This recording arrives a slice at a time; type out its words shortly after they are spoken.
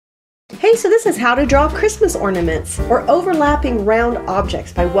Hey, so this is how to draw Christmas ornaments or overlapping round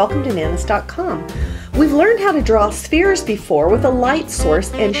objects by welcometobananas.com. We've learned how to draw spheres before with a light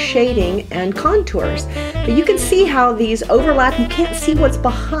source and shading and contours. But you can see how these overlap. You can't see what's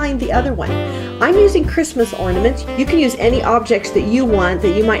behind the other one. I'm using Christmas ornaments. You can use any objects that you want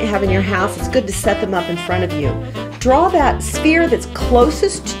that you might have in your house. It's good to set them up in front of you. Draw that sphere that's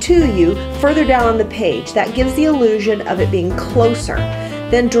closest to you further down on the page. That gives the illusion of it being closer.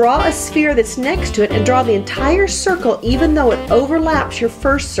 Then draw a sphere that's next to it and draw the entire circle even though it overlaps your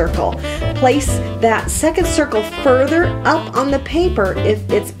first circle. Place that second circle further up on the paper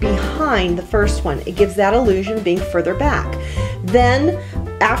if it's behind the first one. It gives that illusion of being further back. Then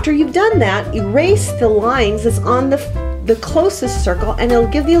after you've done that, erase the lines that's on the closest circle and it'll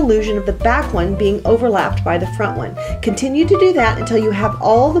give the illusion of the back one being overlapped by the front one. Continue to do that until you have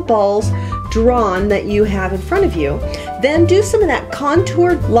all the balls drawn that you have in front of you. Then do some of that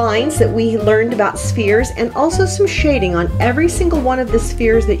contoured lines that we learned about spheres and also some shading on every single one of the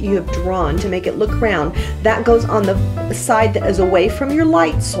spheres that you have drawn to make it look round. That goes on the side that is away from your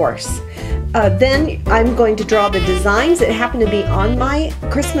light source. Then I'm going to draw the designs that happen to be on my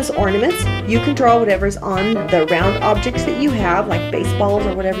Christmas ornaments. You can draw whatever's on the round objects that you have, like baseballs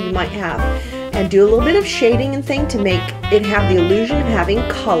or whatever you might have. And do a little bit of shading and thing to make it have the illusion of having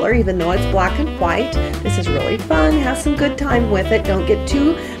color, even though it's black and white. This is really fun. Have some good time with it. Don't get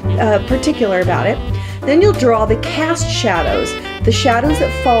too particular about it. Then you'll draw the cast shadows, the shadows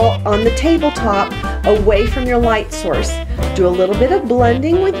that fall on the tabletop away from your light source. Do a little bit of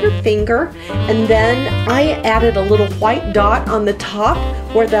blending with your finger, and then I added a little white dot on the top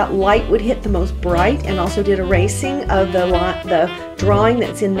where that light would hit the most bright, and also did erasing of the drawing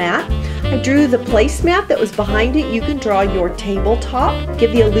that's in that. I drew the placemat that was behind it. You can draw your tabletop,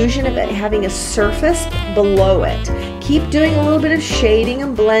 give the illusion of it having a surface below it. Keep doing a little bit of shading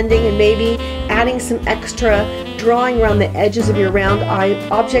and blending and maybe adding some extra drawing around the edges of your round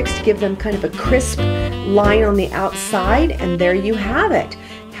objects to give them kind of a crisp line on the outside, and there you have it.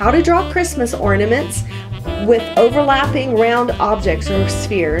 How to draw Christmas ornaments with overlapping round objects or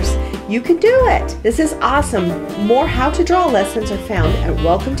spheres. You can do it. This is awesome. More how to draw lessons are found at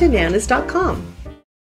welcometobananas.com.